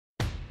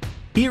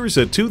Here's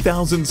a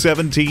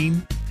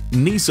 2017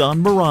 Nissan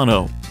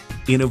Murano.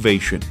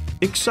 Innovation,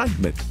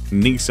 excitement,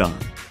 Nissan.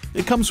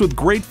 It comes with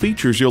great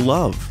features you'll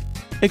love.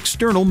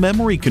 External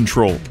memory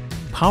control,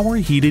 power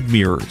heated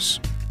mirrors,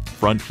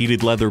 front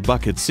heated leather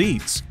bucket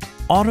seats,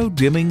 auto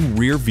dimming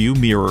rear view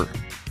mirror,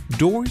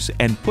 doors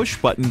and push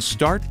button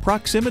start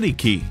proximity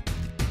key,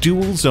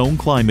 dual zone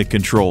climate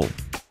control,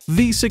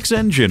 V6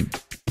 engine,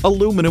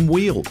 aluminum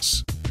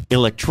wheels,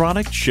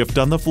 electronic shift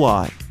on the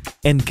fly,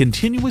 and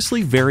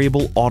continuously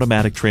variable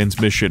automatic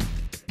transmission.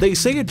 They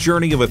say a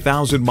journey of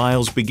 1,000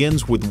 miles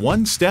begins with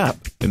one step.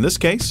 In this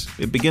case,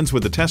 it begins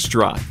with a test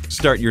drive.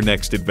 Start your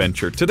next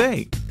adventure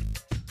today.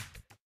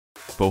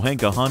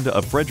 Pohanka Honda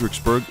of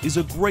Fredericksburg is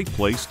a great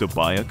place to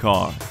buy a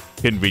car.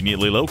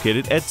 Conveniently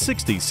located at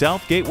 60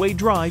 South Gateway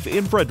Drive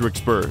in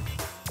Fredericksburg.